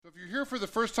If you're here for the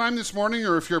first time this morning,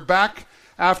 or if you're back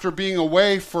after being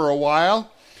away for a while,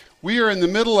 we are in the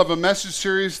middle of a message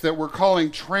series that we're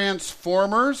calling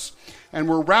Transformers, and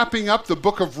we're wrapping up the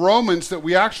book of Romans that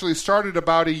we actually started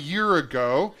about a year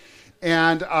ago.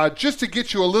 And just to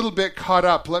get you a little bit caught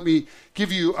up, let me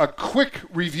give you a quick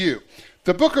review.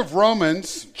 The book of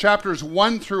Romans, chapters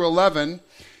 1 through 11,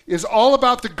 is all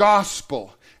about the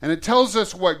gospel. And it tells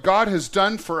us what God has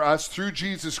done for us through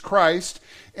Jesus Christ.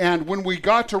 And when we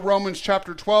got to Romans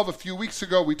chapter 12 a few weeks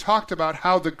ago, we talked about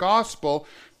how the gospel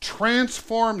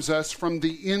transforms us from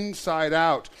the inside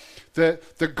out.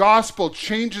 The gospel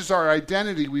changes our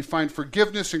identity. We find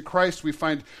forgiveness in Christ. We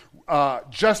find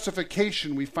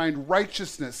justification. We find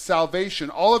righteousness, salvation,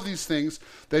 all of these things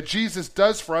that Jesus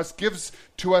does for us, gives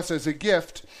to us as a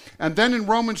gift. And then in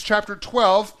Romans chapter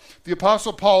 12, the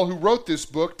Apostle Paul, who wrote this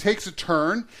book, takes a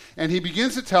turn, and he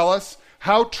begins to tell us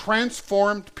how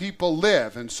transformed people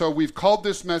live. And so we've called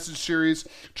this message series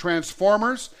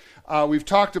Transformers. We've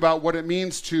talked about what it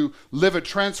means to live a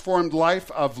transformed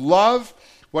life of love,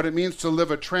 what it means to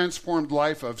live a transformed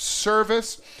life of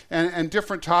service, and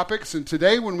different topics. And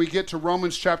today, when we get to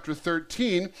Romans chapter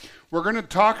 13, we're going to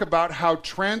talk about how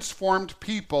transformed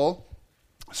people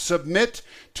submit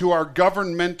to our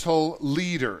governmental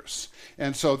leaders.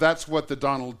 And so that's what the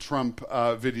Donald Trump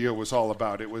video was all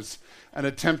about. It was an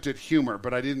attempt at humor,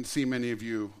 but I didn't see many of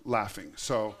you laughing.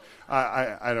 So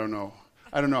I don't know.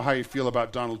 I don't know how you feel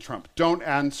about Donald Trump. Don't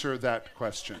answer that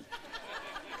question.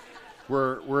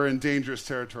 We're in dangerous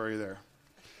territory there.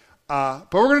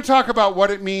 But we're going to talk about what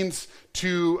it means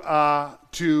to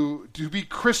be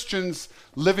Christians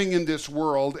living in this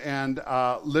world and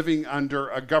living under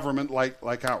a government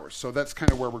like ours. So that's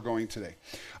kind of where we're going today.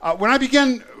 When I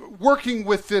began working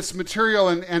with this material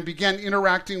and began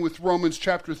interacting with Romans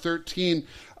chapter 13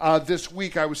 this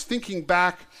week, I was thinking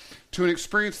back to an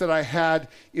experience that I had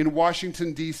in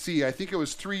Washington, D.C. I think it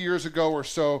was 3 years ago or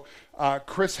so.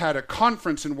 Chris had a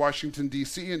conference in Washington,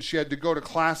 D.C., and she had to go to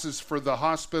classes for the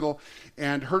hospital,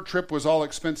 and her trip was all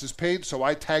expenses paid, so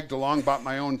I tagged along, bought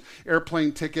my own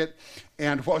airplane ticket,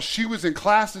 and while she was in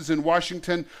classes in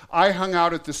Washington, I hung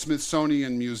out at the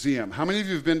Smithsonian Museum. How many of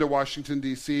you have been to Washington,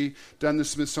 D.C., done the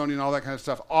Smithsonian, all that kind of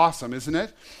stuff? Awesome, isn't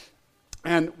it?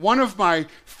 And one of my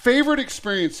favorite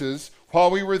experiences while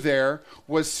we were there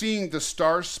was seeing the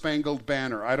Star-Spangled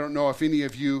Banner. I don't know if any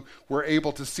of you were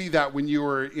able to see that when you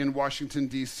were in Washington,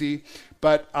 D.C.,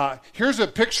 but here's a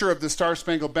picture of the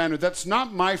Star-Spangled Banner. That's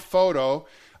not my photo.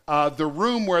 The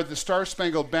room where the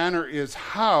Star-Spangled Banner is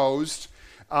housed,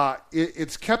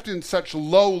 it's kept in such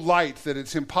low light that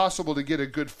it's impossible to get a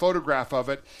good photograph of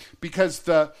it because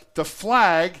the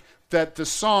flag that the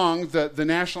song, the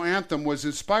national anthem, was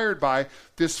inspired by,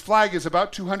 this flag is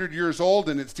about 200 years old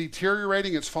and it's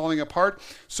deteriorating, it's falling apart.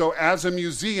 So as a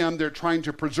museum, they're trying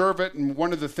to preserve it, and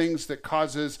one of the things that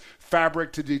causes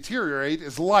fabric to deteriorate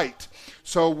is light.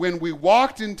 So when we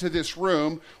walked into this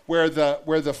room where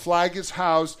the flag is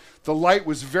housed, the light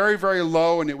was very, very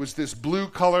low, and it was this blue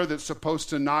color that's supposed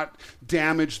to not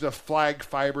damage the flag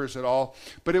fibers at all.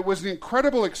 But it was an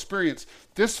incredible experience.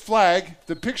 This flag,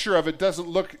 the picture of it doesn't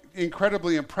look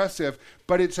incredibly impressive,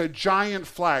 but it's a giant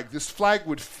flag. This flag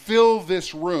would fill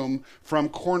this room from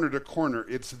corner to corner.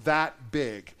 It's that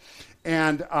big.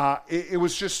 And it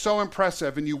was just so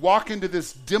impressive. And you walk into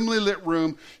this dimly lit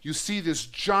room, you see this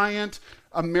giant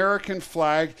American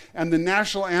flag, and the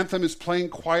national anthem is playing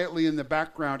quietly in the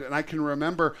background. And I can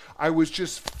remember I was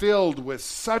just filled with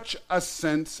such a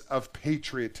sense of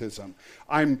patriotism.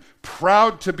 I'm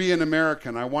proud to be an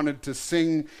American. I wanted to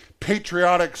sing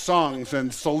patriotic songs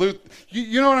and salute.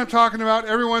 You know what I'm talking about?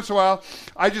 Every once in a while,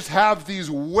 I just have these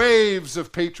waves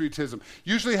of patriotism.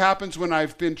 Usually happens when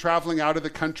I've been traveling out of the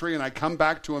country and I come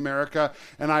back to America,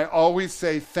 and I always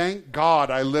say, thank God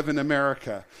I live in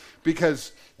America,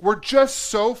 because we're just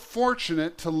so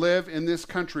fortunate to live in this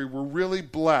country. We're really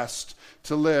blessed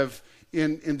to live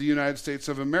in the United States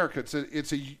of America.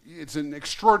 It's an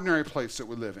extraordinary place that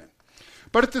we live in.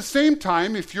 But at the same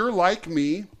time, if you're like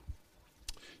me,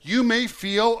 you may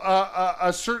feel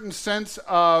a certain sense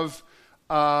of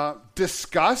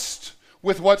disgust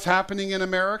with what's happening in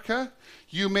America.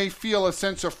 You may feel a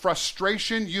sense of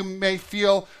frustration. You may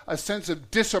feel a sense of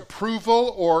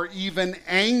disapproval or even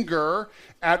anger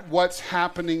at what's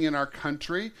happening in our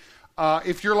country.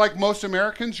 If you're like most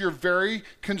Americans, you're very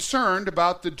concerned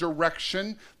about the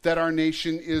direction that our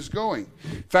nation is going.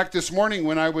 In fact, this morning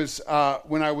when I was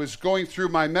going through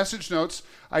my message notes,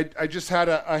 I just had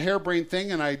a harebrained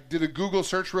thing, and I did a Google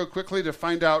search real quickly to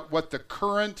find out what the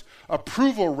current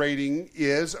approval rating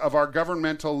is of our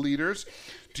governmental leaders.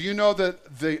 Do you know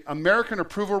that the American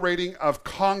approval rating of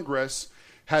Congress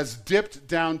has dipped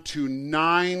down to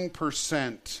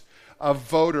 9% of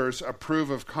voters approve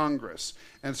of Congress.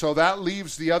 And so that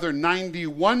leaves the other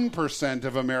 91%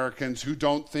 of Americans who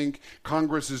don't think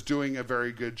Congress is doing a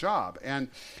very good job. And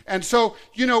so,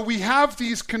 we have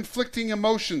these conflicting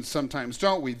emotions sometimes,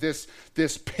 don't we? This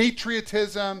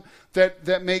patriotism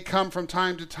that may come from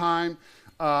time to time.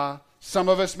 Some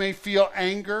of us may feel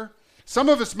anger. Some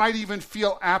of us might even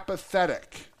feel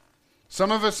apathetic. Some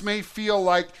of us may feel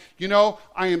like,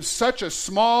 I am such a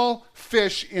small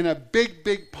fish in a big,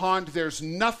 big pond. There's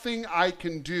nothing I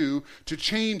can do to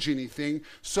change anything.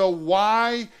 So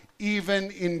why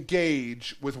even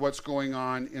engage with what's going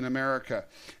on in America?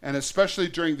 And especially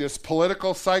during this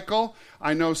political cycle,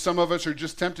 I know some of us are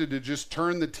just tempted to just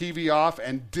turn the TV off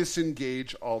and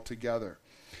disengage altogether.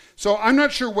 So I'm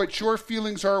not sure what your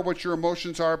feelings are, what your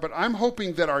emotions are, but I'm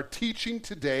hoping that our teaching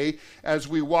today, as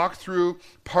we walk through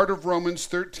part of Romans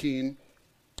 13,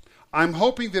 I'm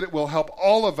hoping that it will help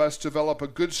all of us develop a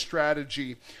good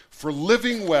strategy for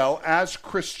living well as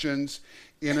Christians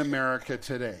in America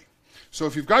today. So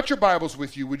if you've got your Bibles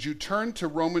with you, would you turn to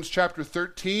Romans chapter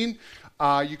 13?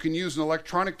 You can use an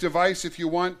electronic device if you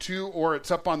want to, or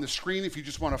it's up on the screen if you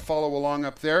just want to follow along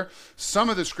up there. Some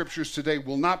of the scriptures today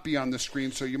will not be on the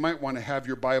screen, so you might want to have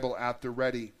your Bible at the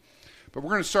ready. But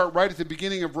we're going to start right at the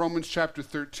beginning of Romans chapter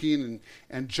 13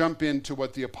 and jump into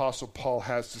what the Apostle Paul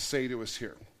has to say to us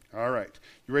here. All right.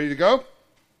 You ready to go?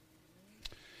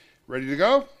 Ready to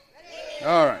go? Ready.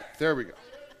 All right. There we go.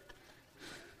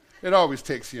 It always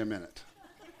takes you a minute.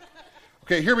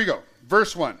 Okay, here we go.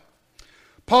 Verse 1.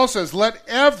 Paul says, "Let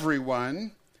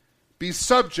everyone be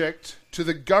subject to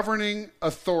the governing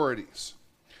authorities.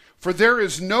 For there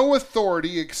is no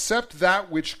authority except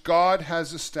that which God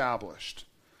has established.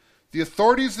 The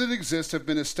authorities that exist have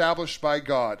been established by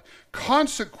God.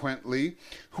 Consequently,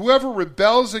 whoever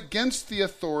rebels against the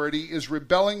authority is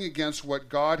rebelling against what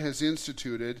God has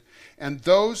instituted, and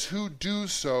those who do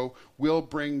so will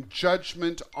bring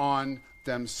judgment on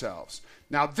themselves."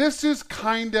 Now, this is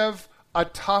kind of a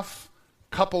tough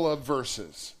couple of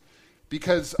verses,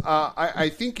 because I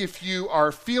think if you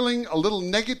are feeling a little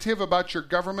negative about your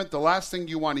government, the last thing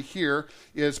you want to hear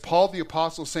is Paul the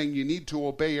Apostle saying you need to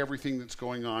obey everything that's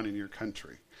going on in your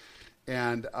country.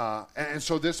 And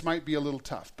so this might be a little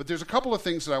tough. But there's a couple of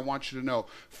things that I want you to know.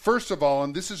 First of all,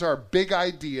 and this is our big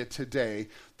idea today,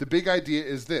 the big idea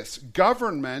is this.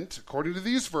 Government, according to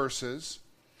these verses,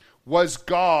 was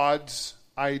God's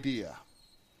idea.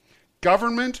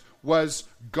 Government was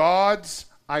God's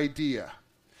idea.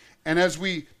 And as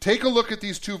we take a look at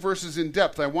these two verses in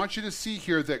depth, I want you to see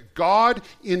here that God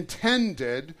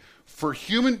intended for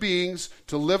human beings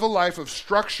to live a life of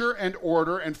structure and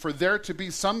order, and for there to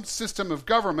be some system of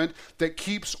government that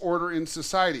keeps order in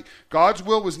society. God's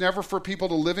will was never for people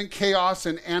to live in chaos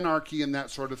and anarchy and that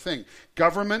sort of thing.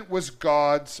 Government was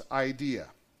God's idea.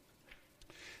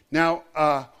 Now,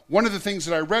 one of the things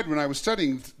that I read when I was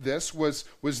studying this was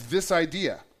this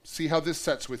idea. See how this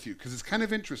sets with you, because it's kind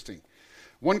of interesting.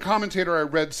 One commentator I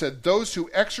read said, "Those who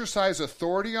exercise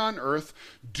authority on earth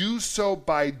do so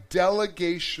by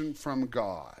delegation from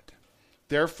God.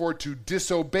 Therefore, to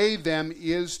disobey them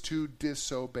is to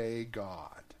disobey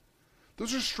God."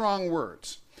 Those are strong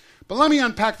words. But let me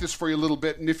unpack this for you a little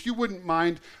bit. And if you wouldn't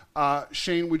mind,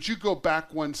 Shane, would you go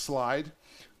back one slide?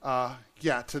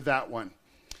 To that one.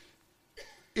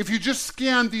 If you just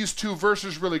scan these two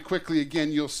verses really quickly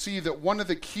again, you'll see that one of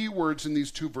the key words in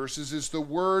these two verses is the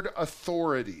word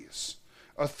authorities.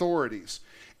 Authorities.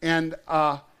 And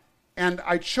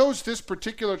I chose this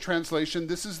particular translation.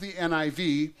 This is the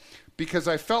NIV, because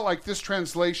I felt like this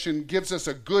translation gives us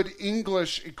a good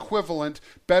English equivalent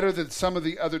better than some of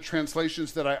the other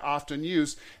translations that I often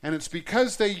use. And it's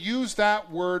because they use that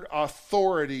word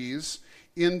authorities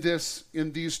in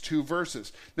these two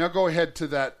verses. Now go ahead to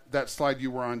that slide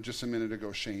you were on just a minute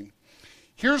ago, Shane.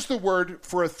 Here's the word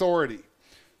for authority.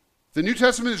 The New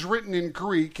Testament is written in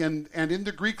Greek, and in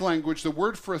the Greek language, the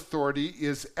word for authority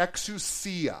is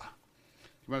exousia.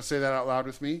 You want to say that out loud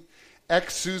with me?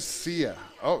 Exousia.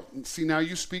 Oh, see, now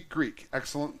you speak Greek.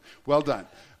 Excellent. Well done.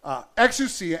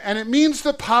 Exousia, and it means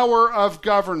the power of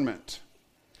government.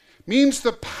 Means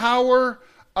the power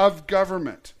of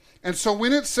government. And so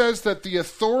when it says that the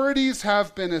authorities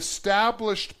have been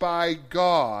established by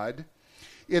God,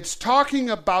 it's talking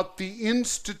about the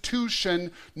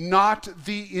institution, not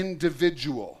the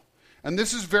individual. And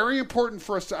this is very important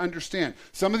for us to understand.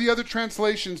 Some of the other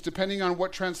translations, depending on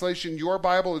what translation your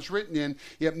Bible is written in,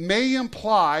 it may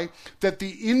imply that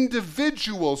the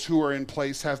individuals who are in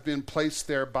place have been placed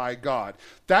there by God.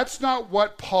 That's not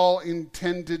what Paul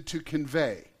intended to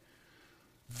convey.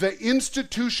 The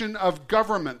institution of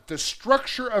government, the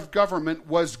structure of government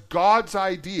was God's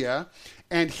idea,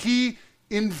 and he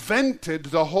invented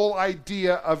the whole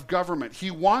idea of government. He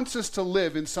wants us to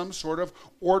live in some sort of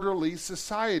orderly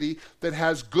society that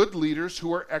has good leaders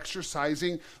who are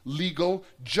exercising legal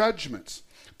judgments.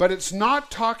 But it's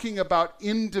not talking about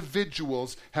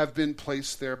individuals have been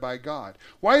placed there by God.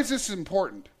 Why is this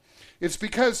important? It's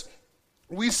because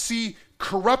we see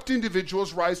corrupt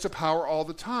individuals rise to power all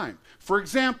the time. For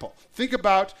example, think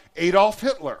about Adolf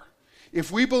Hitler. If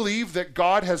we believe that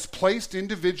God has placed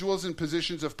individuals in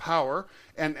positions of power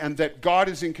and that God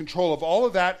is in control of all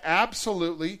of that,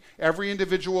 absolutely, every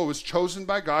individual was chosen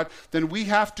by God, then we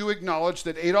have to acknowledge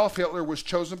that Adolf Hitler was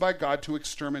chosen by God to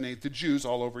exterminate the Jews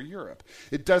all over Europe.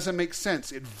 It doesn't make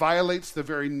sense. It violates the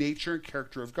very nature and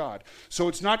character of God. So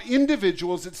it's not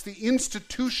individuals, it's the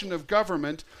institution of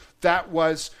government that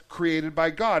was created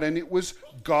by God, and it was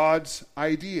God's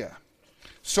idea.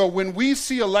 So when we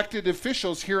see elected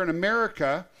officials here in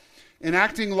America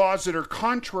enacting laws that are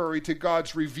contrary to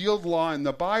God's revealed law in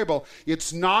the Bible,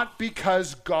 it's not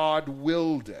because God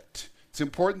willed it. It's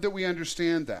important that we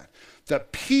understand that. The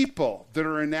people that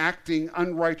are enacting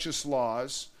unrighteous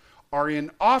laws are in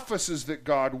offices that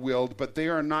God willed, but they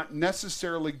are not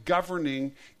necessarily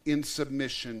governing in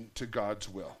submission to God's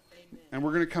will. Amen. And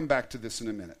we're going to come back to this in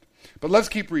a minute. But let's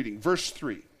keep reading. Verse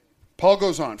 3. Paul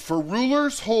goes on, "For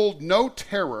rulers hold no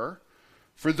terror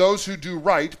for those who do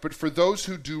right, but for those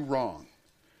who do wrong.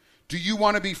 Do you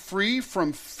want to be free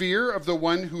from fear of the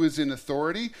one who is in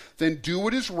authority? Then do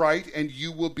what is right, and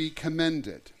you will be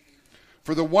commended.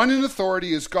 For the one in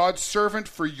authority is God's servant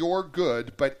for your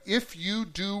good, but if you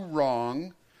do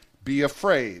wrong, be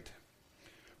afraid.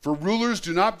 For rulers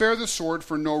do not bear the sword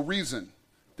for no reason.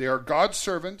 They are God's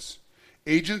servants,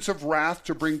 agents of wrath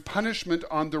to bring punishment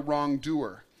on the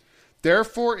wrongdoer.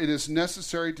 Therefore, it is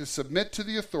necessary to submit to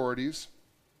the authorities,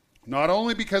 not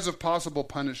only because of possible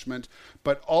punishment,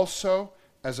 but also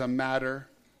as a matter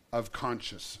of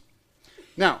conscience."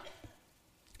 Now,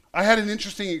 I had an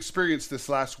interesting experience this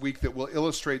last week that will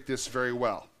illustrate this very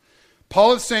well.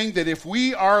 Paul is saying that if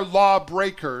we are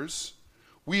lawbreakers,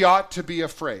 we ought to be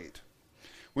afraid.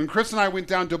 When Chris and I went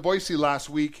down to Boise last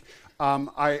week,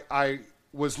 I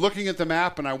was looking at the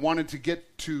map and I wanted to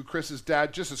get to Chris's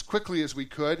dad just as quickly as we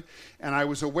could, and I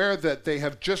was aware that they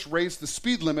have just raised the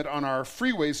speed limit on our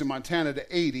freeways in Montana to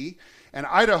 80, and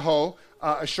Idaho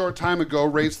a short time ago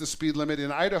raised the speed limit in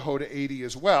Idaho to 80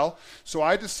 as well. So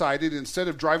I decided instead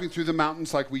of driving through the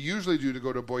mountains like we usually do to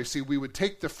go to Boise, we would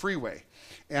take the freeway.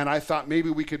 And I thought maybe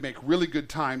we could make really good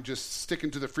time just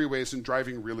sticking to the freeways and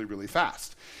driving really, really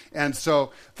fast. And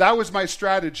so that was my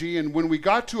strategy. And when we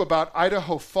got to about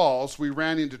Idaho Falls, we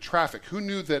ran into traffic. Who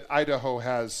knew that Idaho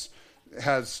has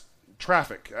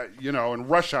traffic, and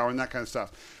rush hour and that kind of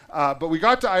stuff? But we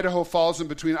got to Idaho Falls, and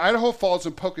between Idaho Falls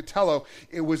and Pocatello,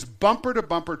 it was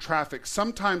bumper-to-bumper traffic.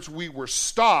 Sometimes we were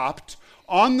stopped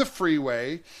on the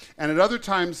freeway, and at other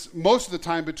times, most of the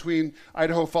time between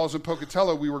Idaho Falls and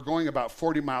Pocatello, we were going about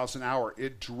 40 miles an hour.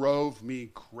 It drove me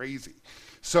crazy.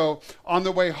 So on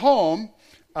the way home,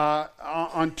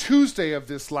 on Tuesday of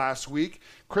this last week,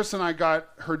 Chris and I got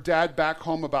her dad back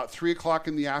home about 3 o'clock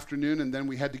in the afternoon, and then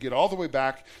we had to get all the way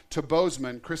back to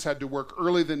Bozeman. Chris had to work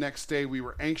early the next day. We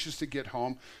were anxious to get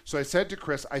home. So I said to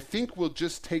Chris, I think we'll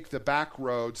just take the back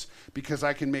roads because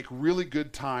I can make really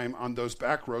good time on those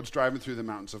back roads driving through the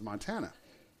mountains of Montana.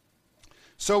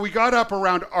 So we got up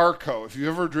around Arco. If you've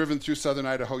ever driven through southern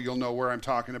Idaho, you'll know where I'm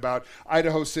talking about.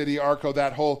 Idaho City, Arco,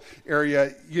 that whole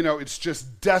area, it's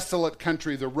just desolate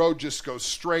country. The road just goes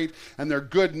straight, and they're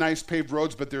good, nice paved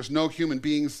roads, but there's no human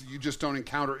beings. You just don't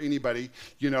encounter anybody.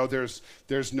 There's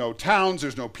no towns,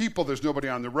 there's no people, there's nobody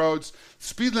on the roads.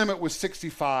 Speed limit was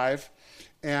 65,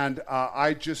 and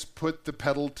I just put the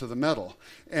pedal to the metal.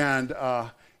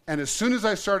 And as soon as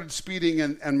I started speeding,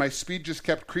 and my speed just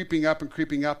kept creeping up,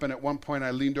 and at one point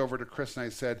I leaned over to Chris and I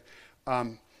said,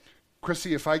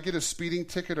 Chrissy, if I get a speeding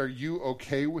ticket, are you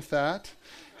okay with that?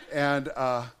 And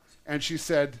she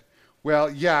said, well,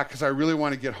 yeah, because I really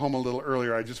want to get home a little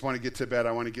earlier. I just want to get to bed.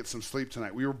 I want to get some sleep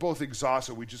tonight. We were both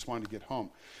exhausted. We just wanted to get home.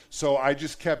 So I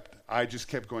just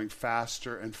kept going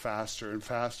faster and faster and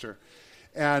faster.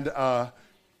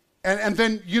 And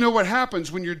then you know what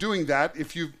happens when you're doing that.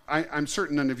 I'm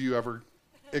certain none of you ever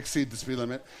exceed the speed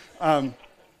limit.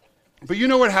 But you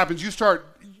know what happens. You start,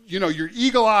 your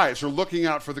eagle eyes are looking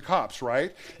out for the cops,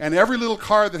 right? And every little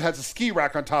car that has a ski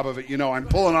rack on top of it, I'm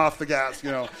pulling off the gas,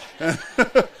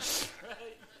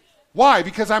 Why?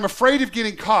 Because I'm afraid of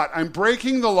getting caught. I'm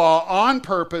breaking the law on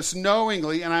purpose,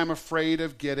 knowingly, and I'm afraid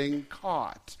of getting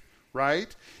caught,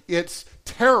 right? It's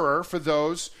terror for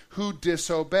those who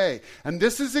disobey. And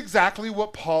this is exactly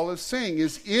what Paul is saying,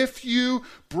 is if you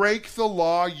break the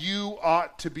law, you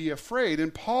ought to be afraid.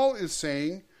 And Paul is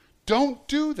saying, don't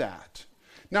do that.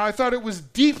 Now, I thought it was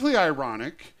deeply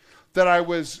ironic that I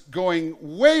was going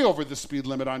way over the speed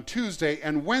limit on Tuesday,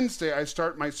 and Wednesday I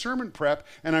start my sermon prep,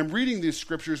 and I'm reading these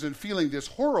scriptures and feeling this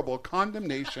horrible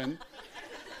condemnation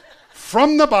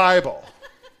from the Bible.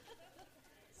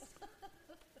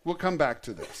 We'll come back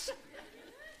to this.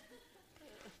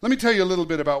 Let me tell you a little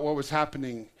bit about what was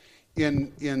happening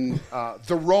in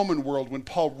the Roman world when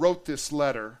Paul wrote this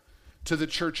letter to the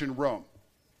church in Rome.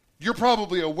 You're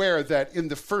probably aware that in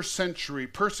the first century,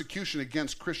 persecution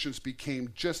against Christians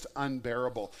became just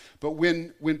unbearable. But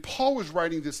when Paul was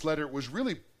writing this letter, it was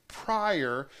really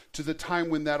prior to the time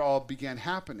when that all began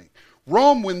happening.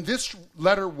 Rome, when this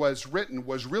letter was written,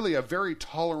 was really a very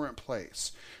tolerant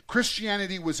place.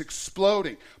 Christianity was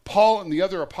exploding. Paul and the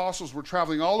other apostles were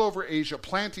traveling all over Asia,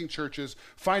 planting churches,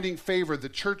 finding favor.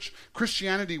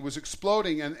 Christianity was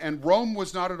exploding, and Rome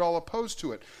was not at all opposed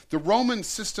to it. The Roman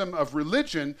system of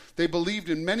religion, they believed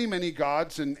in many, many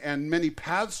gods and many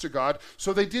paths to God,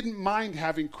 so they didn't mind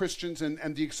having Christians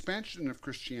and the expansion of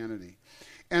Christianity.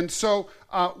 And so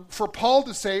for Paul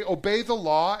to say, obey the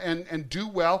law and do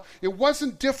well, it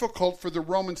wasn't difficult for the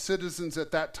Roman citizens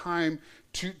at that time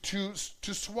to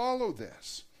swallow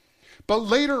this. But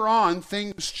later on,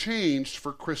 things changed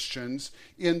for Christians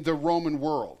in the Roman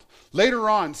world. Later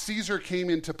on, Caesar came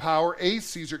into power,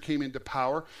 Caesar came into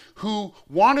power, who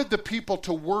wanted the people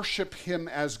to worship him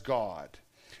as God.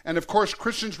 And of course,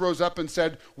 Christians rose up and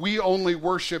said, we only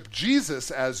worship Jesus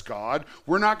as God.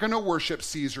 We're not going to worship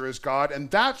Caesar as God.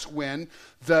 And that's when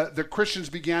the Christians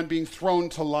began being thrown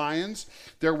to lions.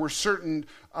 There were certain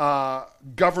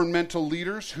governmental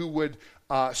leaders who would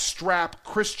strap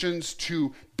Christians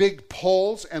to big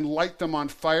poles and light them on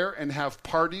fire and have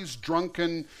parties,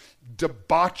 drunken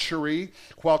debauchery,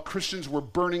 while Christians were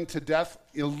burning to death,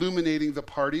 illuminating the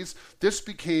parties. This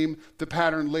became the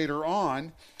pattern later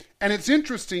on. And it's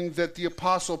interesting that the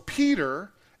Apostle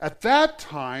Peter, at that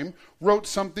time, wrote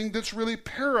something that's really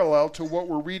parallel to what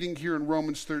we're reading here in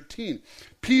Romans 13.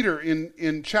 Peter,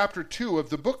 in chapter 2 of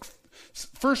the book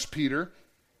 1 Peter,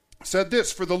 said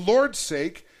this, for the Lord's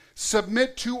sake,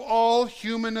 submit to all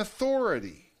human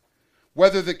authority,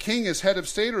 whether the king is head of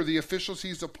state or the officials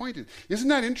he's appointed. Isn't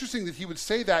that interesting that he would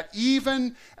say that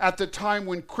even at the time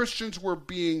when Christians were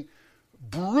being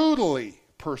brutally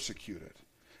persecuted?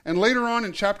 And later on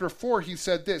in chapter 4, he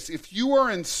said this, if you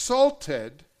are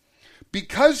insulted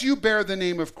because you bear the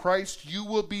name of Christ, you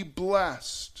will be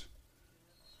blessed.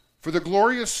 For the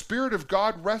glorious Spirit of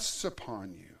God rests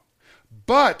upon you.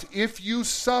 But if you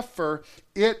suffer,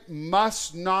 it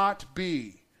must not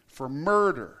be for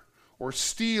murder or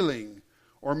stealing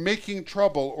or making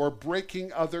trouble or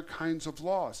breaking other kinds of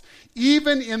laws.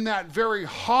 Even in that very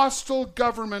hostile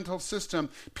governmental system,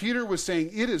 Peter was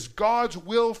saying it is God's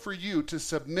will for you to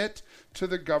submit to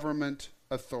the government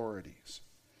authorities.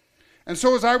 And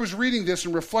so as I was reading this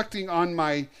and reflecting on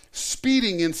my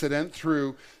speeding incident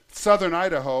through southern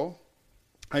Idaho,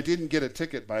 I didn't get a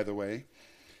ticket, by the way.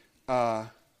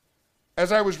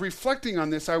 As I was reflecting on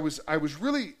this, I was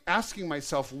really asking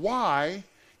myself, why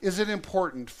is it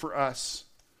important for us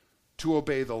to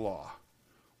obey the law?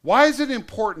 Why is it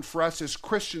important for us as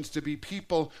Christians to be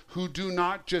people who do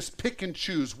not just pick and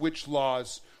choose which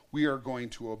laws we are going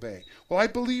to obey? Well, I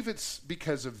believe it's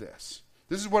because of this.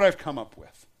 This is what I've come up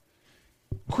with.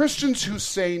 Christians who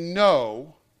say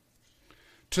no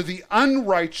to the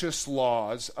unrighteous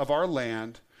laws of our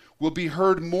land will be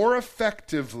heard more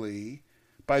effectively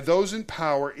by those in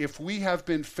power if we have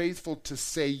been faithful to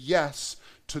say yes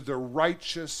to the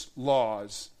righteous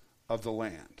laws of the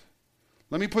land.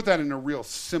 Let me put that in a real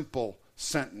simple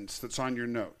sentence that's on your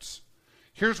notes.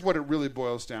 Here's what it really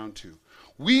boils down to.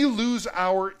 We lose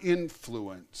our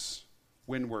influence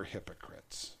when we're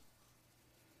hypocrites.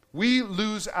 We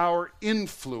lose our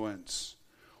influence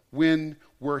when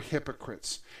we're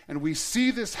hypocrites. And we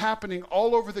see this happening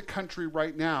all over the country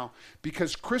right now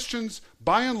because Christians,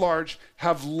 by and large,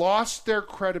 have lost their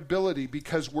credibility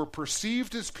because we're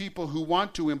perceived as people who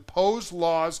want to impose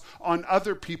laws on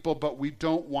other people, but we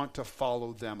don't want to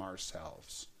follow them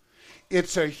ourselves.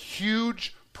 It's a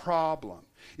huge problem.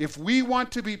 If we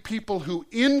want to be people who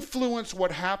influence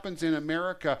what happens in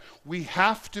America, we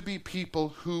have to be people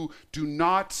who do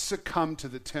not succumb to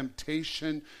the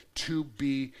temptation to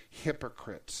be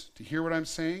hypocrites. Do you hear what I'm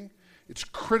saying? It's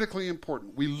critically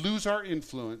important. We lose our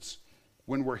influence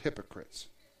when we're hypocrites.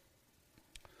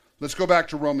 Let's go back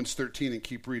to Romans 13 and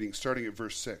keep reading, starting at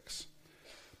verse 6.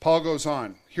 Paul goes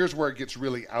on. Here's where it gets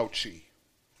really ouchy.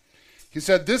 He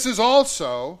said, this is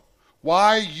also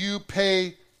why you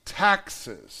pay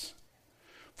taxes.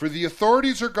 For the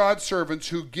authorities are God's servants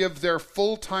who give their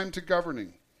full time to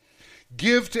governing.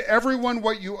 Give to everyone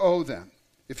what you owe them.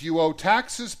 If you owe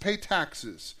taxes, pay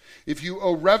taxes. If you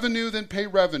owe revenue, then pay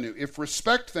revenue. If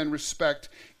respect, then respect.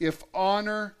 If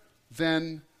honor,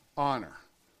 then honor.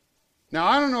 Now,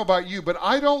 I don't know about you, but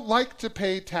I don't like to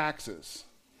pay taxes.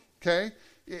 Okay?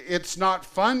 It's not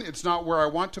fun. It's not where I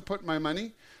want to put my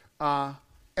money.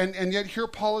 And yet here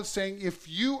Paul is saying, if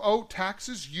you owe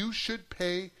taxes, you should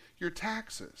pay your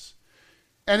taxes.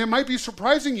 And it might be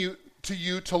surprising to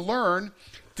you to learn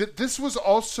that this was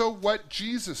also what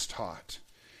Jesus taught.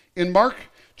 In Mark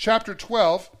chapter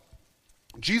 12,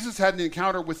 Jesus had an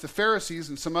encounter with the Pharisees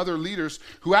and some other leaders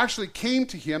who actually came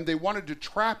to him. They wanted to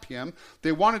trap him.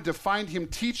 They wanted to find him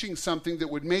teaching something that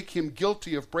would make him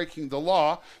guilty of breaking the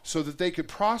law so that they could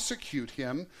prosecute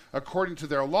him according to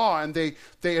their law. And they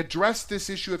addressed this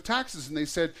issue of taxes. And they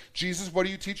said, Jesus, what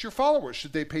do you teach your followers?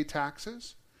 Should they pay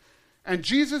taxes? And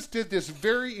Jesus did this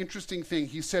very interesting thing.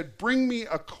 He said, bring me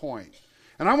a coin.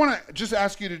 And I want to just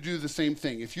ask you to do the same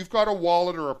thing. If you've got a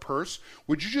wallet or a purse,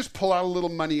 would you just pull out a little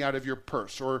money out of your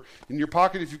purse? Or in your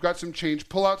pocket, if you've got some change,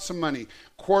 pull out some money.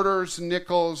 Quarters,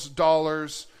 nickels,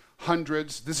 dollars,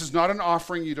 hundreds. This is not an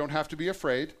offering. You don't have to be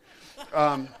afraid. It's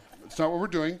not what we're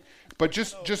doing. But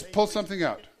just pull something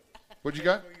out. What you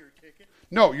got?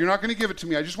 No, you're not going to give it to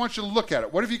me. I just want you to look at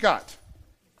it. What have you got?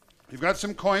 You've got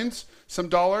some coins, some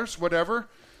dollars, whatever.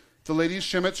 The ladies'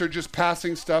 shimmets are just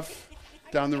passing stuff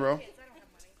down the row.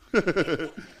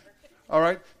 All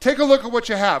right. Take a look at what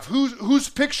you have. Whose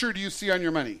picture do you see on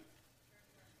your money?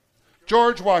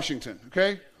 George Washington.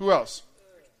 Okay. Who else?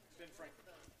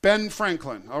 Ben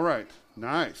Franklin. All right.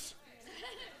 Nice.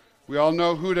 We all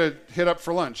know who to hit up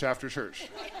for lunch after church.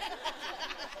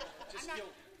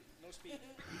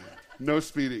 No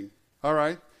speeding. All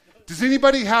right. Does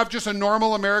anybody have just a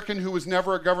normal American who was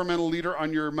never a governmental leader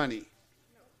on your money?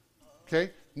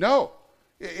 Okay. No.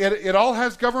 It all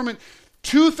has government.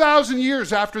 2,000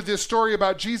 years after this story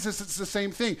about Jesus, it's the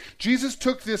same thing. Jesus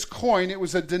took this coin, it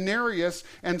was a denarius,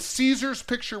 and Caesar's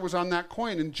picture was on that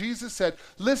coin. And Jesus said,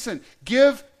 listen,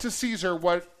 give to Caesar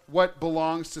what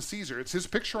belongs to Caesar. It's his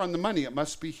picture on the money, it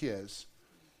must be his.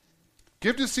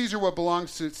 Give to Caesar what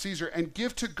belongs to Caesar, and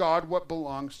give to God what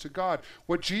belongs to God.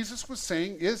 What Jesus was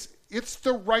saying is, it's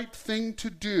the right thing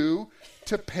to do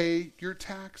to pay your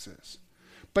taxes.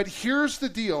 But here's the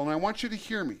deal, and I want you to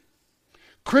hear me.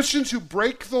 Christians who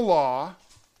break the law,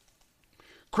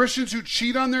 Christians who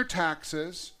cheat on their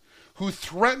taxes, who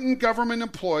threaten government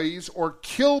employees or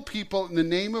kill people in the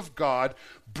name of God,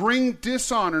 bring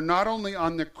dishonor not only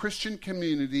on the Christian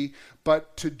community,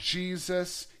 but to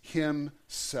Jesus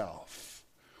himself.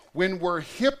 When we're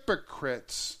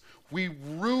hypocrites, we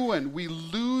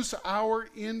lose our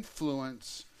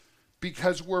influence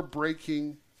because we're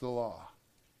breaking the law.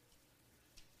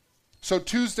 So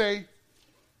Tuesday,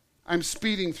 I'm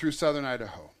speeding through southern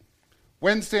Idaho.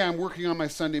 Wednesday, I'm working on my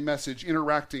Sunday message,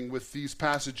 interacting with these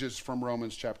passages from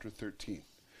Romans chapter 13.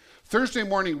 Thursday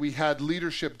morning, we had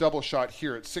leadership double shot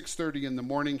here at 6:30 in the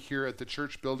morning here at the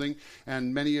church building,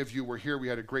 and many of you were here. We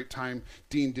had a great time.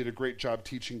 Dean did a great job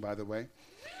teaching, by the way.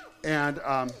 And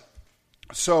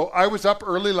so I was up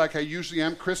early like I usually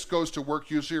am. Chris goes to work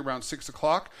usually around 6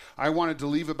 o'clock. I wanted to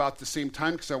leave about the same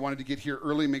time because I wanted to get here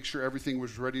early, make sure everything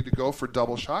was ready to go for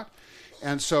double shot.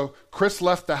 And so Chris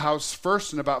left the house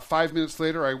first, and about 5 minutes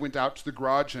later, I went out to the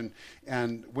garage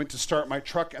and went to start my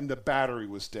truck, and the battery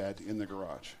was dead in the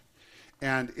garage.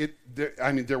 And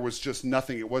there was just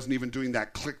nothing. It wasn't even doing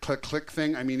that click, click, click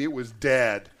thing. I mean, it was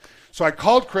dead. So I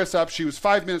called Chris up. She was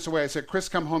 5 minutes away. I said, Chris,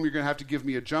 come home. You're going to have to give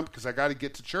me a jump because I got to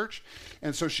get to church.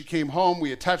 And so she came home.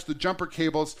 We attached the jumper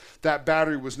cables. That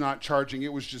battery was not charging.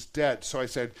 It was just dead. So I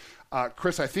said,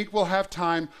 Chris, I think we'll have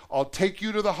time. I'll take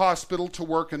you to the hospital to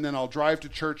work, and then I'll drive to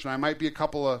church. And I might be a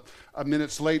couple of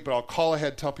minutes late, but I'll call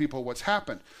ahead, tell people what's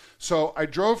happened. So I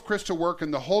drove Chris to work,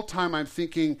 and the whole time I'm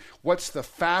thinking, what's the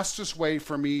fastest way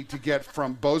for me to get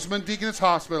from Bozeman Deaconess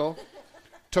Hospital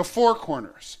to Four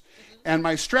Corners? And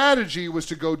my strategy was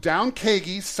to go down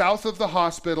Kagi, south of the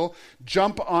hospital,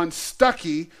 jump on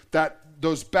Stuckey,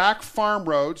 those back farm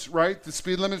roads, right? The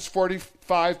speed limit's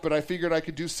 45, but I figured I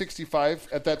could do 65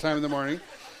 at that time in the morning.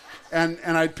 And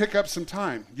I'd pick up some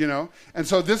time, you know? And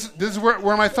so this is where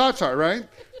my thoughts are, right?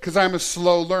 Because I'm a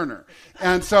slow learner.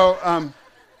 And so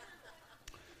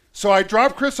so I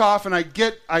drop Chris off, and I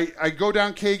go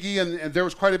down Kagi, and there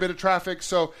was quite a bit of traffic.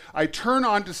 So I turn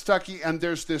onto Stuckey, and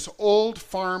there's this old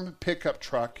farm pickup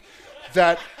truck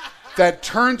that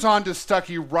turns onto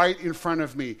Stuckey right in front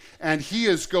of me, and he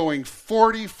is going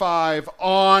 45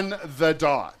 on the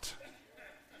dot.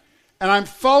 And I'm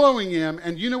following him,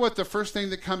 and you know what the first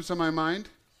thing that comes to my mind?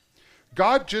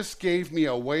 God just gave me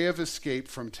a way of escape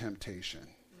from temptation.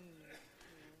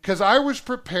 Because I was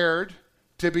prepared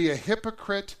to be a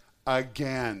hypocrite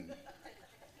again,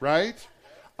 right?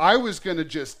 I was going to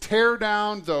just tear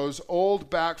down those old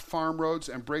back farm roads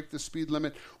and break the speed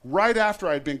limit right after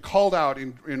I'd been called out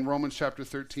in Romans chapter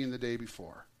 13 the day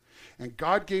before. And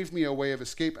God gave me a way of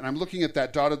escape. And I'm looking at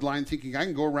that dotted line thinking, I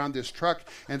can go around this truck.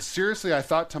 And seriously, I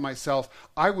thought to myself,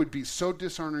 I would be so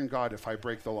dishonoring God if I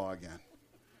break the law again.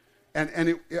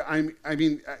 I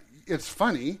mean, it's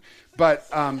funny, but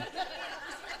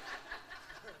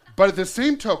but at the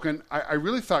same token, I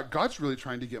really thought God's really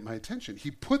trying to get my attention. He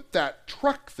put that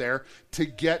truck there to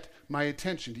get my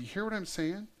attention. Do you hear what I'm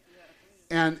saying?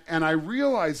 And I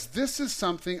realized this is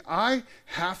something I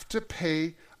have to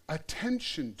pay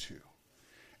attention to.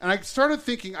 And I started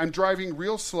thinking, I'm driving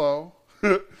real slow,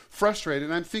 frustrated,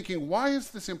 and I'm thinking, why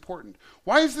is this important?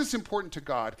 Why is this important to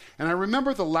God? And I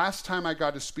remember the last time I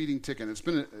got a speeding ticket. It's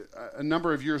been a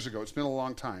number of years ago. It's been a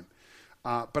long time.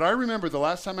 But I remember the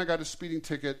last time I got a speeding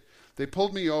ticket, they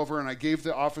pulled me over and I gave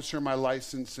the officer my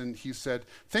license and he said,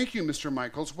 "Thank you, Mr.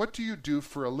 Michaels. What do you do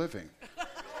for a living?"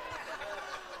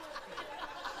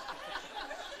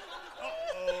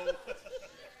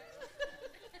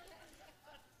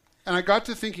 And I got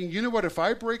to thinking, you know what, if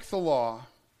I break the law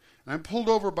and I'm pulled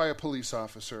over by a police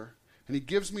officer and he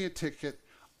gives me a ticket,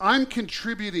 I'm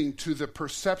contributing to the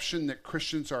perception that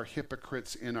Christians are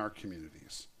hypocrites in our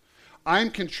communities.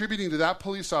 I'm contributing to that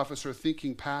police officer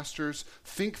thinking pastors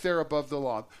think they're above the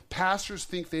law. Pastors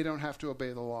think they don't have to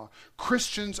obey the law.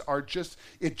 Christians are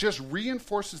it just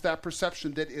reinforces that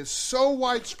perception that is so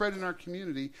widespread in our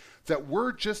community that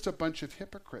we're just a bunch of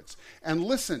hypocrites. And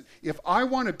listen, if I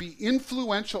want to be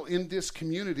influential in this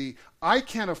community, I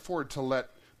can't afford to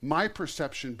let my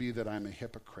perception be that I'm a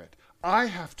hypocrite. I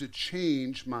have to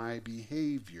change my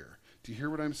behavior. Do you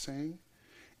hear what I'm saying?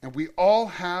 And we all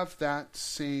have that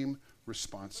same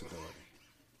responsibility.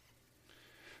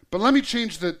 But let me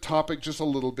change the topic just a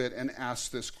little bit and ask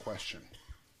this question.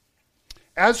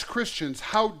 As Christians,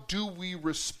 how do we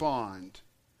respond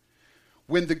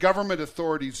when the government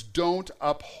authorities don't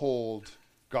uphold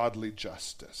godly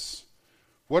justice?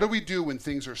 What do we do when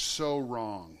things are so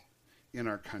wrong in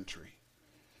our country?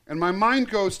 And my mind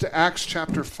goes to Acts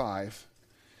chapter 5.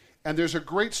 And there's a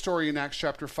great story in Acts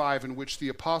chapter 5 in which the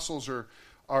apostles are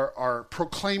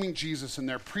proclaiming Jesus and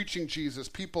they're preaching Jesus.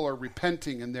 People are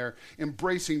repenting and they're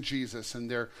embracing Jesus and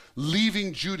they're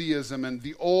leaving Judaism and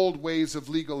the old ways of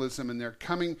legalism and they're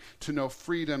coming to know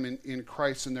freedom in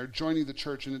Christ and they're joining the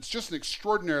church. And it's just an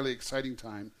extraordinarily exciting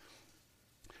time.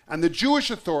 And the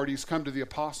Jewish authorities come to the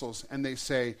apostles and they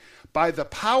say, by the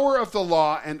power of the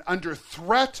law and under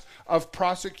threat of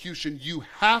prosecution, you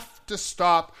have to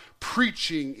stop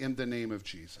preaching in the name of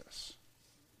Jesus.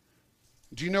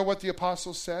 Do you know what the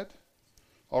apostles said?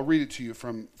 I'll read it to you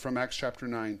from Acts chapter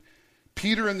 9.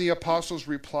 Peter and the apostles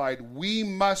replied, we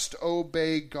must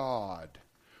obey God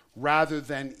rather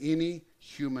than any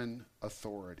human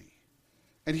authority.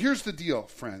 And here's the deal,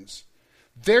 friends.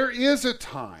 There is a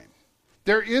time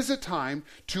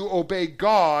to obey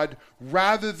God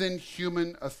rather than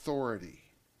human authority.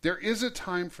 There is a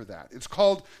time for that. It's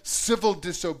called civil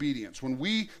disobedience. When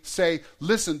we say,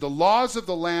 listen, the laws of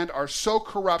the land are so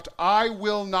corrupt, I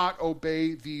will not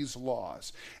obey these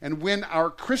laws. And when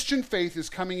our Christian faith is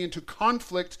coming into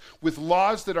conflict with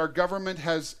laws that our government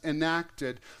has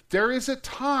enacted, there is a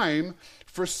time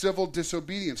for civil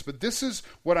disobedience. But this is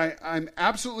what I'm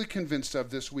absolutely convinced of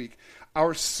this week.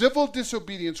 Our civil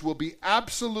disobedience will be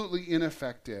absolutely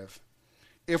ineffective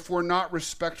if we're not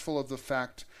respectful of the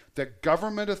fact that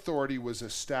government authority was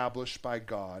established by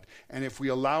God. And if we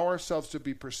allow ourselves to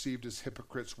be perceived as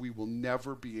hypocrites, we will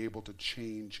never be able to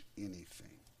change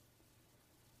anything.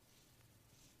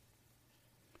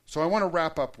 So I want to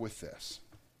wrap up with this.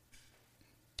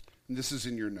 And this is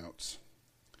in your notes.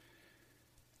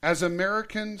 As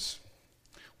Americans,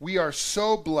 we are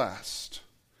so blessed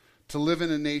to live in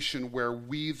a nation where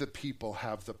we, the people,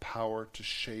 have the power to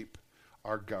shape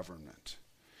our government.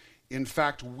 In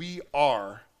fact, we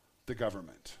are the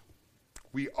government.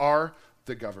 We are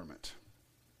the government.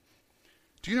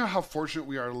 Do you know how fortunate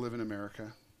we are to live in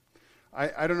America?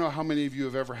 I don't know how many of you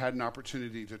have ever had an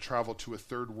opportunity to travel to a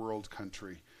third world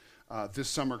country. This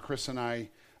summer, Chris and I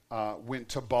went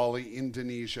to Bali,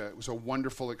 Indonesia. It was a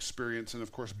wonderful experience. And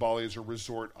of course, Bali is a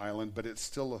resort island, but it's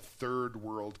still a third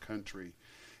world country.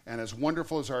 And as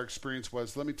wonderful as our experience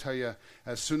was, let me tell you,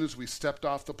 as soon as we stepped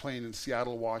off the plane in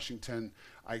Seattle, Washington,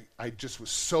 I just was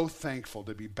so thankful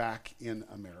to be back in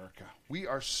America. We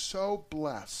are so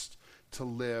blessed to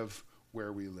live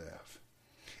where we live.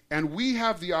 And we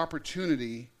have the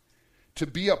opportunity to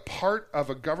be a part of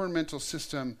a governmental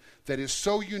system that is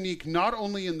so unique, not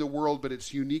only in the world, but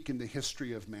it's unique in the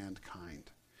history of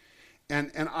mankind.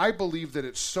 And I believe that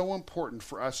it's so important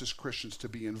for us as Christians to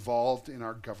be involved in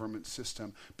our government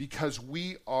system because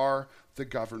we are the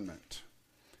government.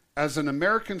 As an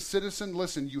American citizen,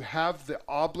 listen, you have the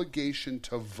obligation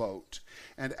to vote.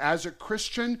 And as a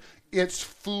Christian, it's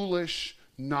foolish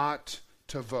not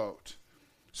to vote.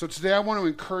 So today I want to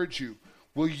encourage you.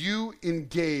 Will you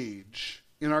engage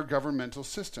in our governmental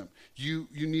system? You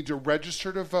need to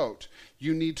register to vote.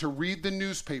 You need to read the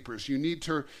newspapers. You need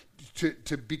to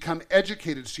become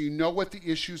educated so you know what the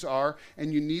issues are,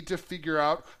 and you need to figure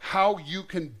out how you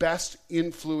can best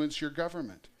influence your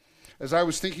government. As I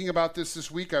was thinking about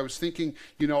this week, I was thinking,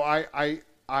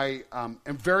 I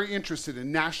am very interested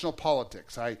in national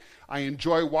politics. I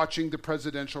enjoy watching the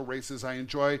presidential races. I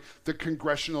enjoy the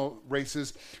congressional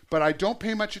races, but I don't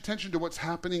pay much attention to what's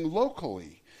happening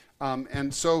locally.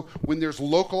 And so when there's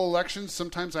local elections,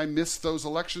 sometimes I miss those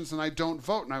elections and I don't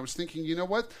vote. And I was thinking, you know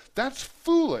what? That's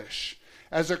foolish.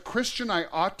 As a Christian, I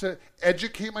ought to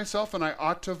educate myself and I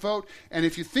ought to vote. And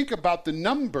if you think about the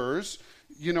numbers,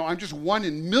 I'm just one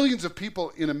in millions of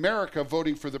people in America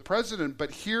voting for the president.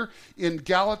 But here in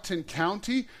Gallatin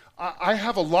County, I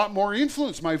have a lot more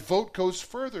influence. My vote goes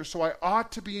further. So I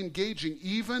ought to be engaging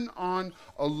even on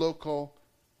a local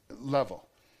level.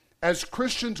 As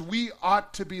Christians, we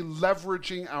ought to be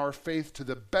leveraging our faith to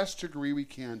the best degree we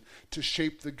can to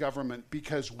shape the government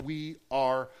because we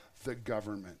are the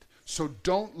government. So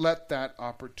don't let that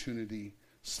opportunity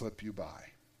slip you by.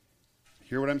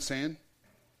 Hear what I'm saying?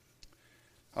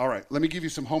 All right, let me give you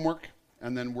some homework,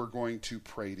 and then we're going to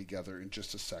pray together in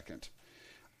just a second.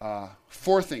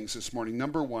 4 things this morning.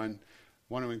 Number 1,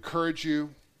 I want to encourage you,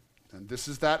 and this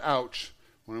is that ouch,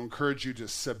 I want to encourage you to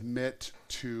submit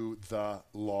to the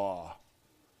law.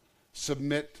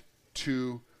 Submit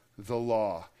to the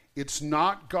law. It's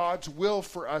not God's will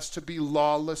for us to be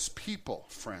lawless people,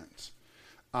 friends.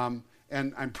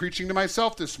 And I'm preaching to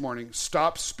myself this morning.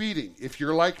 Stop speeding. If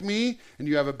you're like me and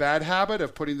you have a bad habit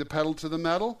of putting the pedal to the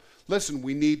metal, listen,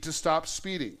 we need to stop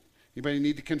speeding. Anybody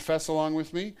need to confess along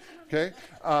with me? Okay.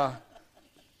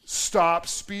 Stop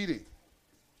speeding.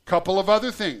 Couple of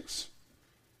other things.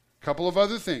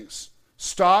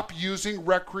 Stop using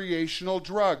recreational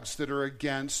drugs that are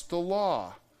against the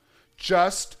law.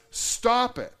 Just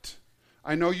stop it.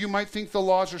 I know you might think the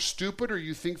laws are stupid or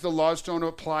you think the laws don't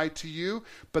apply to you,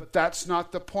 but that's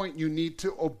not the point. You need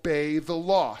to obey the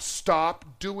law. Stop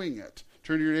doing it.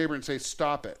 Turn to your neighbor and say,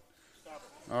 stop it. Stop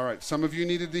it. All right, some of you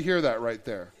needed to hear that right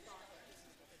there.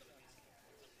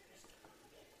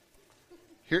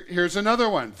 Here's another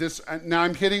one. Now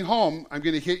I'm hitting home. I'm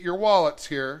going to hit your wallets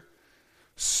here.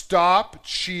 Stop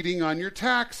cheating on your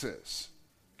taxes.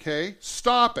 Okay?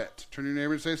 Stop it. Turn to your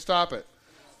neighbor and say, stop it.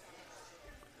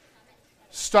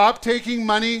 Stop taking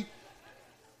money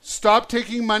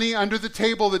under the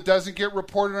table that doesn't get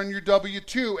reported on your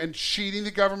W-2 and cheating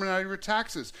the government out of your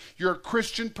taxes. You're a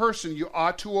Christian person. You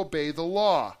ought to obey the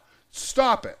law.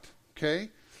 Stop it. Okay?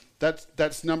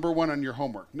 That's number 1 on your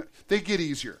homework. They get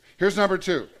easier. Here's number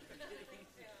 2.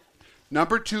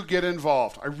 Number 2, get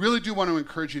involved. I really do want to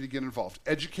encourage you to get involved.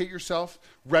 Educate yourself,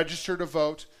 register to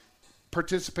vote,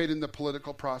 participate in the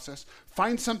political process.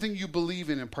 Find something you believe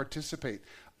in and participate.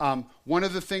 One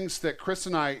of the things that Chris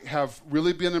and I have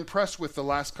really been impressed with the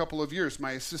last couple of years,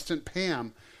 my assistant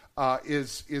Pam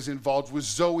is involved with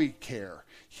Zoe Care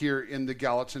here in the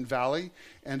Gallatin Valley.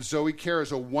 And Zoe Care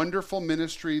is a wonderful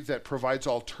ministry that provides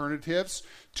alternatives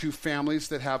to families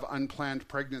that have unplanned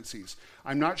pregnancies.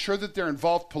 I'm not sure that they're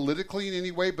involved politically in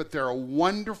any way, but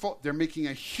they're making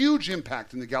a huge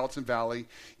impact in the Gallatin Valley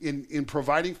in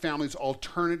providing families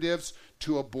alternatives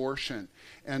to abortion.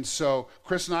 And so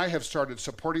Chris and I have started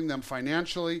supporting them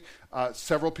financially.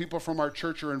 Several people from our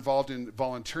church are involved in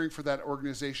volunteering for that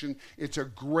organization. It's a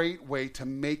great way to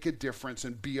make a difference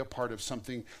and be a part of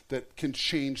something that can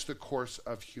change the course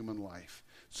of human life.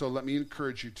 So let me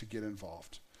encourage you to get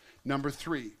involved. Number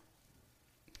 3,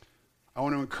 I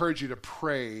want to encourage you to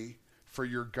pray for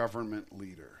your government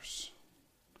leaders.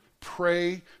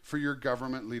 Pray for your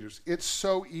government leaders. It's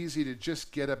so easy to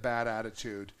just get a bad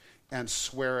attitude and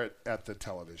swear it at the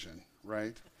television,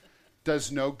 right?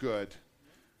 Does no good.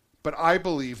 But I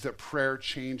believe that prayer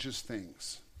changes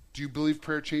things. Do you believe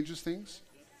prayer changes things?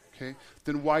 Okay.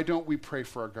 Then why don't we pray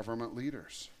for our government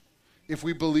leaders? If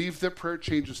we believe that prayer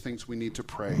changes things, we need to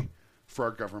pray for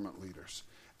our government leaders.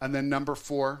 And then number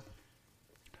 4,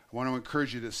 I want to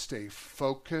encourage you to stay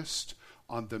focused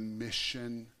on the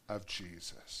mission of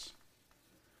Jesus.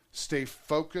 Stay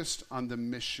focused on the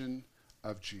mission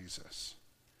of Jesus.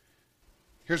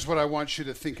 Here's what I want you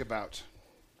to think about.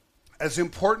 As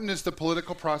important as the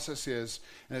political process is,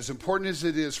 and as important as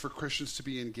it is for Christians to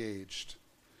be engaged,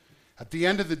 at the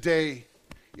end of the day,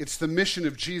 it's the mission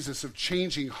of Jesus of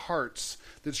changing hearts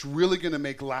that's really going to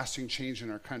make lasting change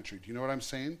in our country. Do you know what I'm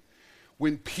saying?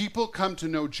 When people come to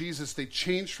know Jesus, they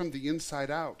change from the inside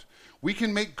out. We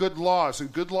can make good laws,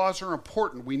 and good laws are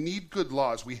important. We need good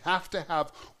laws. We have to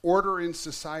have order in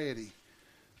society.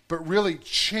 But really,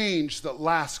 change that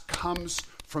lasts comes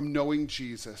from knowing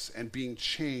Jesus and being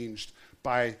changed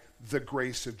by the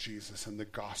grace of Jesus and the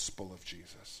gospel of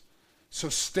Jesus. So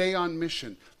stay on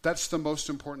mission. That's the most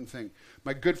important thing.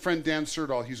 My good friend Dan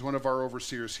Sirdal, he's one of our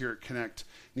overseers here at Connect,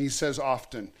 and he says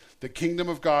often, the kingdom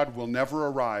of God will never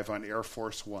arrive on Air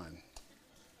Force One.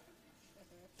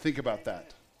 Think about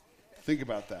that. Think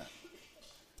about that.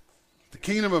 The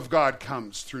kingdom of God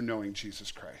comes through knowing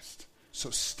Jesus Christ. So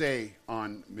stay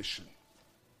on mission.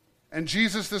 And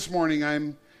Jesus, this morning,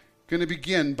 I'm going to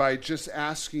begin by just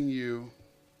asking you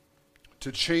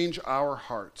to change our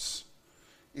hearts,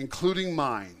 including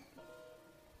mine.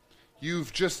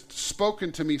 You've just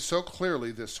spoken to me so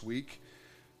clearly this week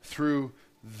through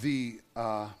the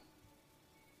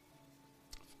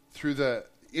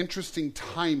interesting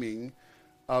timing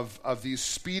of these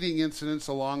speeding incidents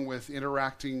along with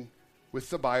interacting with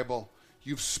the Bible.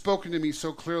 You've spoken to me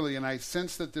so clearly, and I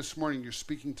sense that this morning you're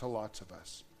speaking to lots of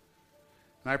us.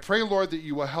 And I pray, Lord, that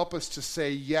you will help us to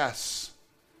say yes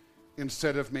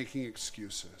instead of making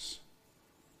excuses.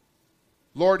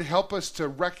 Lord, help us to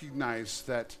recognize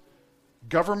that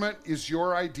government is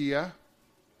your idea,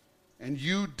 and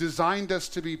you designed us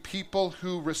to be people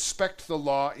who respect the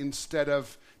law instead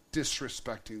of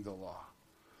disrespecting the law.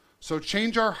 So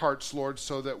change our hearts, Lord,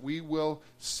 so that we will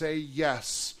say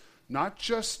yes, not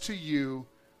just to you,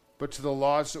 but to the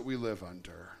laws that we live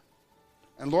under.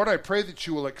 And Lord, I pray that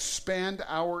you will expand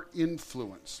our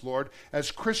influence. Lord,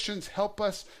 as Christians, help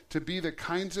us to be the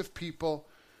kinds of people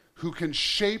who can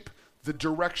shape the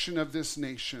direction of this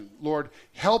nation. Lord,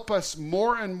 help us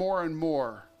more and more and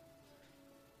more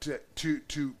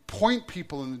to point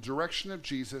people in the direction of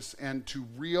Jesus and to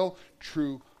real,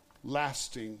 true,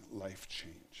 lasting life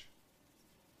change.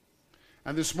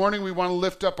 And this morning we want to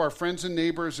lift up our friends and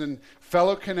neighbors and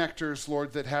fellow connectors,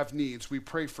 Lord, that have needs. We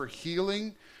pray for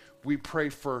healing. We pray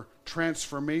for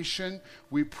transformation.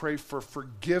 We pray for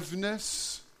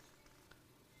forgiveness.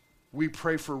 We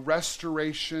pray for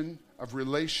restoration of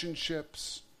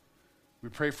relationships. We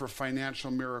pray for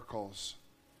financial miracles.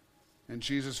 And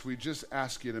Jesus, we just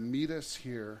ask you to meet us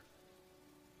here.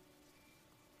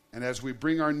 And as we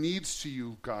bring our needs to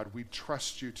you, God, we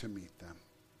trust you to meet them.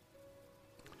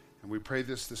 And we pray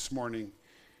this morning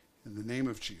in the name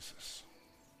of Jesus.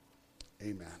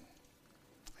 Amen.